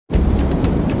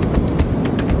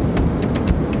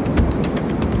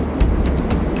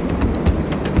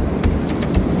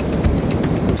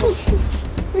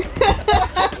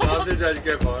page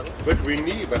Cape Vidal. Bit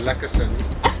windy, but lekker sunny.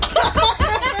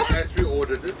 As we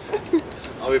ordered it.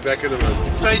 I'll be back in a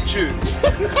moment. Stay tuned.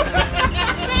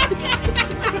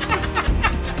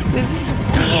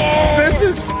 This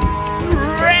is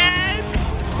rad!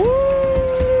 Woo!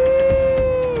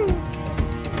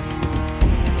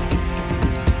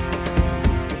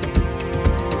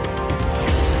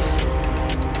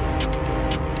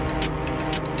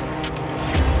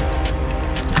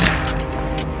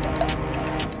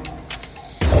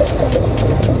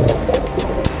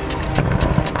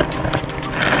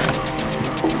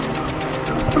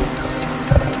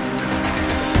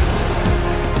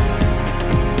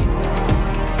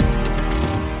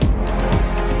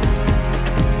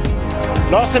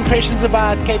 Last impressions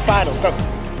about Cape Vidal, go.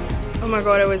 Oh my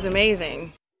god, it was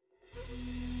amazing.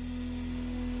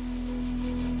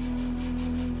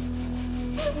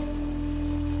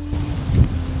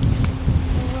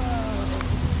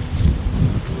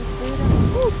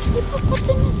 Oh,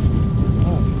 hippopotamus.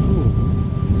 Oh, cool.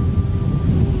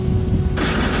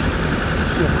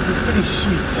 Sure, this is pretty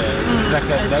sweet, eh? It's like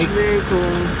a lake. Very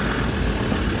cool.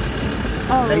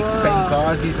 Lake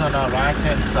Benghazi's on our right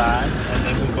hand side, and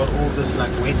then we've got all this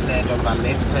like wetland on our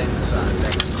left hand side,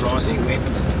 like grassy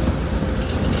wetland.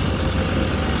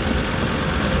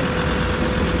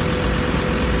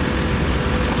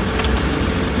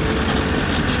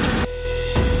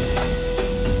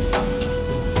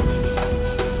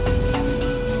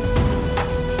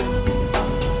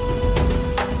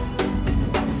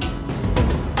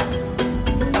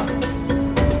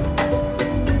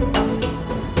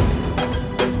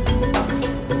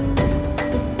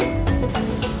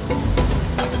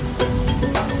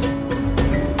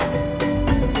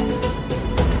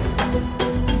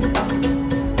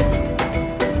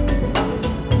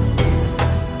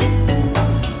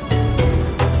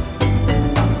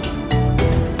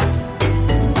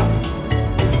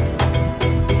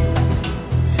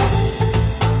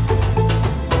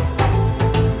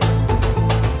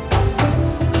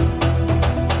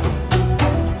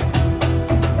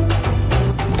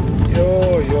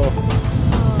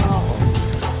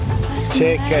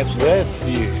 Check at this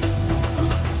view.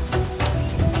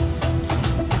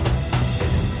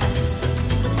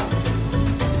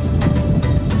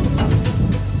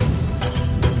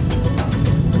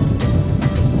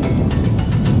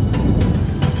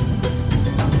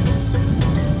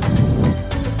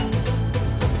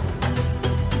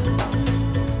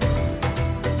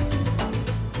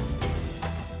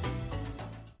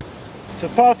 So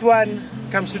path 1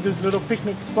 comes to this little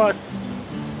picnic spot.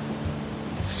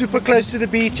 Super close to the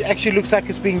beach. Actually looks like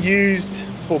it's being used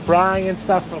for braaiing and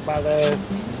stuff by the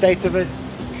state of it.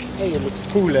 Hey, it looks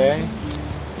cool, eh?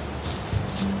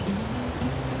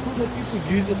 Cool that people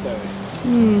use it though.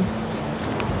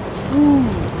 Ooh,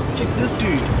 check this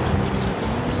dude.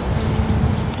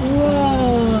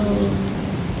 Whoa.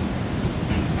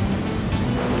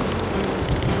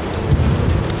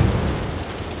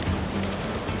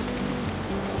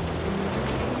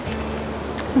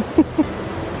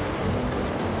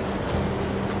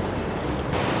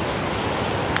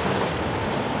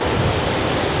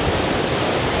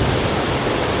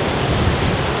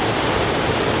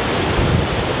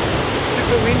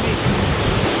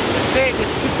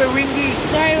 Super windy.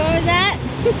 Sorry, what was that?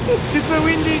 Super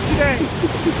windy today.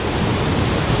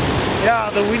 Yeah,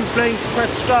 the wind's blowing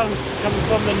quite strong, coming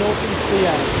from the northeast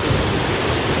here.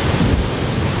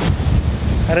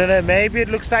 I don't know, maybe it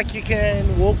looks like you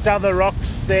can walk down the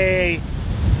rocks there.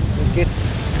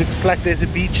 Looks like there's a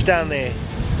beach down there.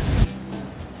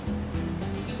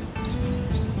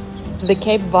 The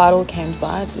Cape Vidal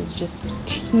campsite is just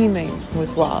teeming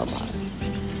with wildlife.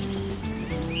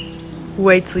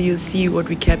 Wait till you see what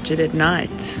we captured at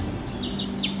night.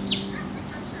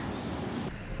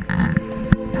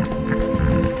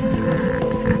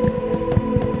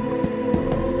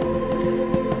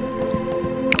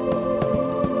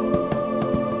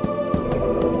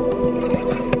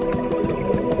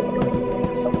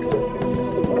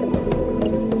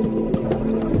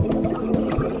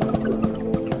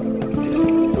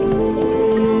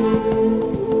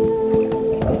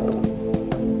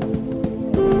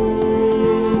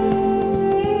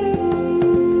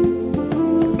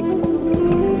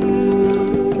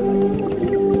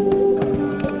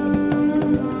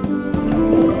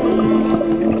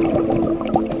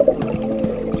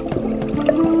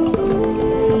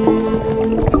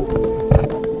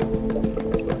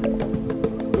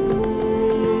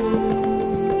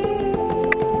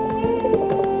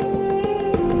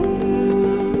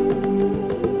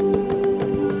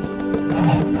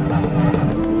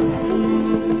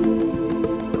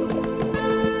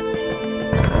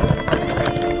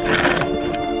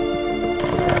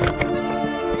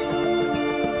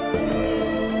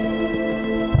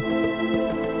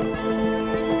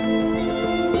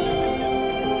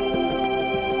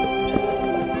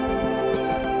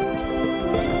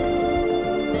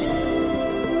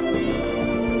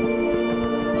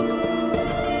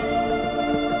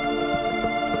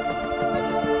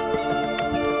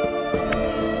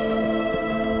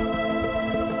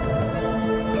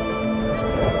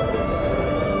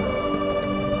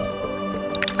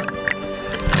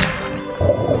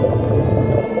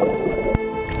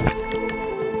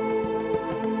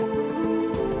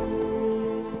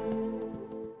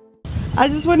 I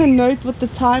just want to note what the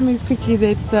time is quickly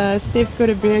that Stef's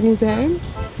got a beer in his hand.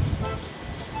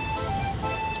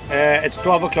 It's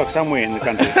 12 o'clock somewhere in the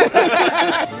country.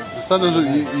 The sun is,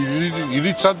 you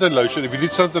need suntan lotion. If you need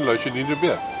suntan lotion, you need a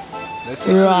beer. That's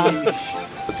it. Right.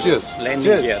 Cheers. Landing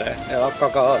Cheers. gear, eh? Ja,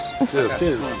 kakka's. Cheers.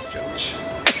 Cheers.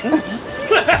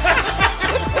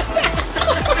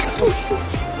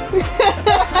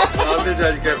 Something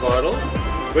that Cape Vidal,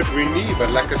 bit windy, but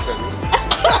lekker sunny.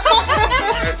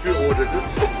 As we ordered it.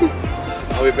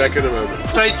 I'll be back in a moment.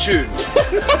 Stay tuned.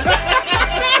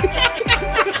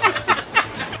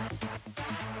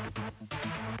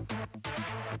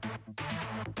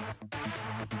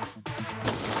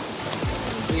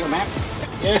 Your map?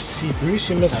 Yes, see, Bruce,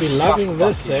 you must be loving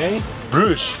this, eh?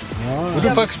 Bruce. Yeah. Who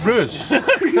the fuck's Bruce?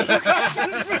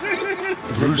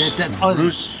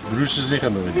 Bruce is niet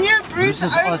gaan doen. Yeah, Bruce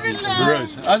is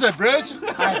Bruce. I said Bruce.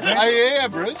 Hey,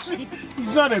 Bruce.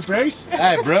 He's not a Bruce.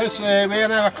 Hey, Bruce. We're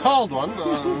gonna have a cold one.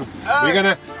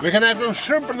 We're gonna have some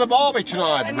shrimp in the barbie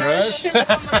tonight, Bruce. Ek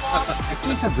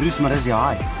ken vir Bruce, maar dis die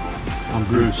haai. I'm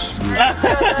Bruce.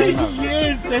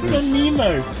 Yes, that's a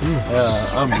Nemo.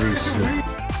 Yeah, I'm Bruce.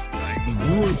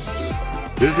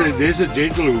 There's a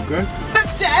gentle hooker.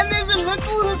 And there's a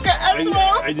little hooker as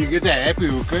well. And you get a happy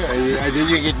hooker, and then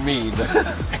you get me,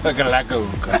 like a lekker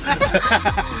hooker.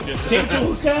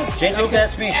 Gentle hooker. Gentle,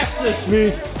 that's me. Yes, that's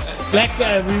me. Black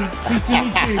guy, we pretty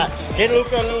too. Gentle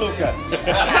hooker, little hooker.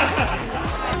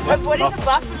 What is a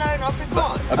buffalo in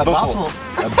Afrikaans? A buffle.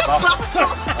 A buffle.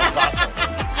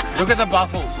 Look at the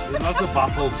buffles. There's lots of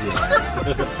buffles here.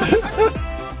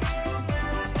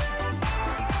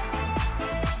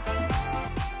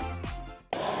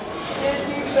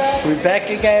 We're back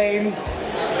again.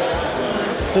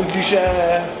 St.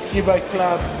 Lucia Ski Boat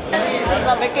Club. Dat is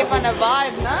een beetje van een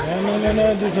vibe, no?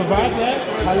 No, there's a vibe there.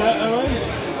 Hello, Owens.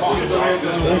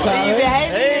 There's Are you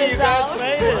behaving yourself?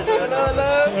 made it.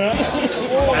 Hello.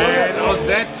 And on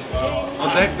that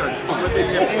note,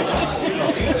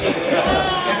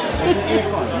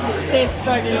 Stef's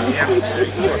struggling.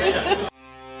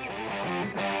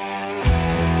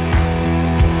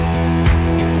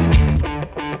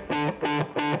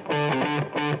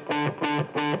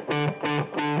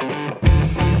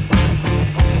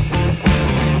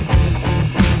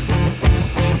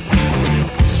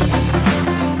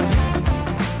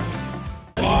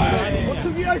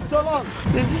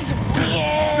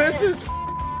 This is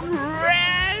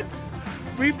rad.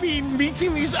 We've been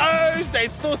meeting these O's. They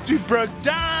thought we broke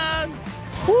down.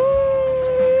 Woo!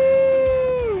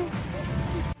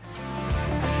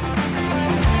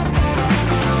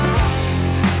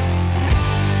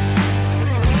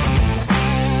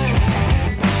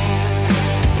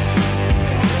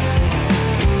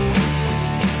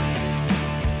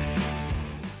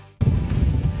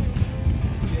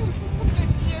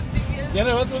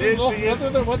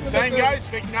 Same guys,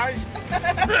 big nose.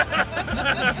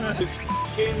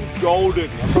 It's golden.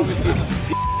 I promise you.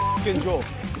 Jaw.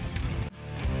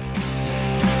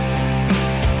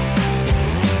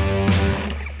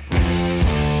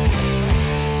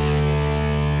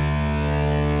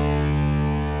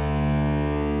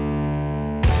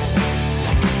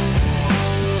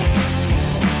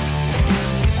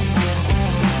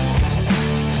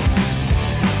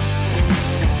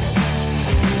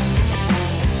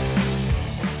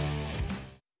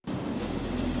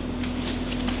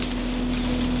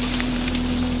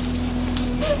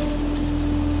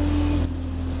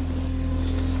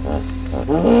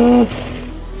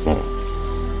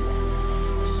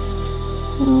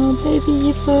 Oh, baby,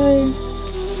 you fine.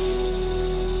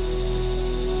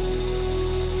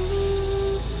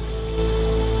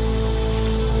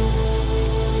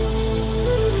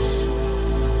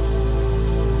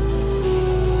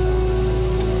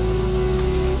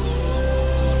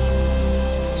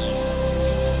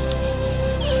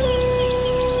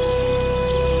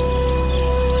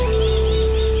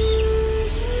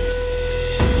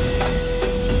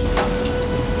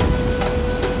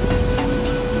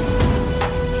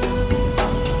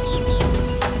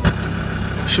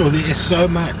 Sure, there is so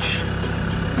much.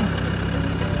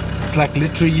 It's like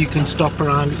literally you can stop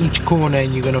around each corner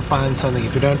and you're going to find something.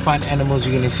 If you don't find animals,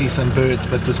 you're going to see some birds.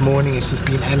 But this morning it's just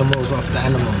been animals after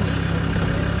animals.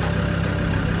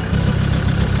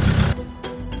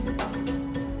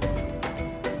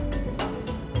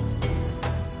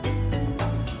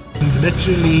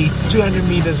 Literally 200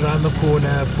 meters around the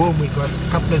corner, boom, we got a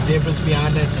couple of zebras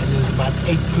behind us and there's about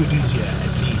 8 kudus here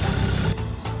at least.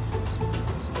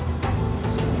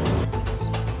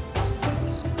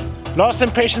 Last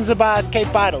impressions about Cape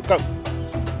Vidal, go.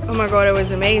 Oh my god, it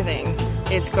was amazing.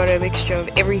 It's got a mixture of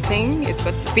everything. It's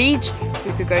got the beach,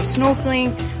 we could go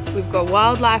snorkeling, We've got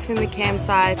wildlife in the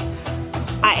campsite.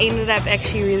 I ended up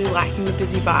actually really liking the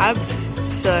busy vibe.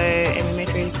 So, and we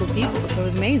met really cool people, so it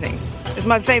was amazing. It's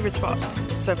my favorite spot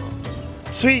so far.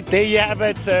 Sweet, there you have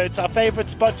it. So it's our favorite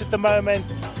spot at the moment.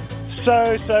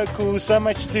 So cool, so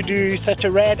much to do, such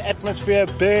a rad atmosphere,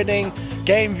 birding,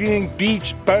 game viewing,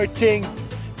 beach, boating,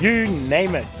 you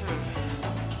name it.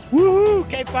 Woohoo,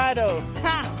 Cape Vidal.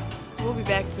 Ha! We'll be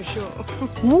back for sure.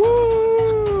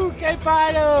 Woo, Cape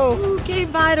Vidal. Ooh, Cape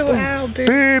Vidal, ow,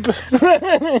 boob.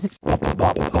 Boob.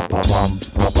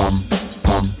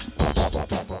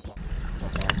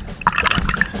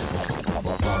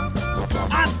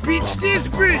 Beach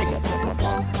Disbury!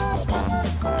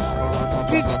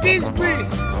 Beach Disbury!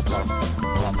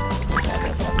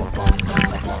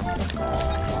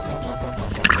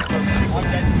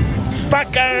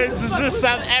 Fuckers, this is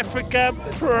South Africa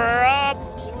proper!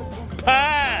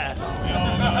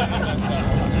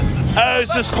 Oh,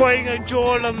 it's just going a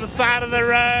jaw on the side of the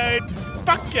road.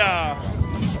 Fuck yeah!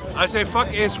 I say fuck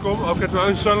Eskom, I've got my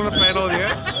own solar panel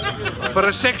here for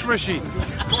a sex machine.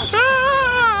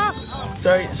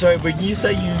 Sorry, when you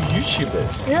say you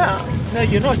YouTubers, Yeah. no,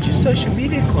 you're not. You're social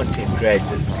media content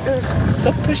creators.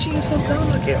 Stop pushing yourself down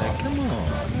like that. Come on.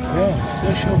 Yeah,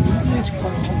 social media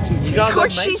content. You guys are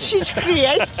amazing.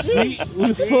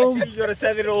 We film. You gotta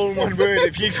say that all in one word.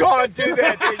 If you can't do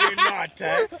that, then you're not,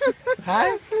 eh?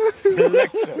 Hey?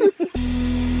 Alexa.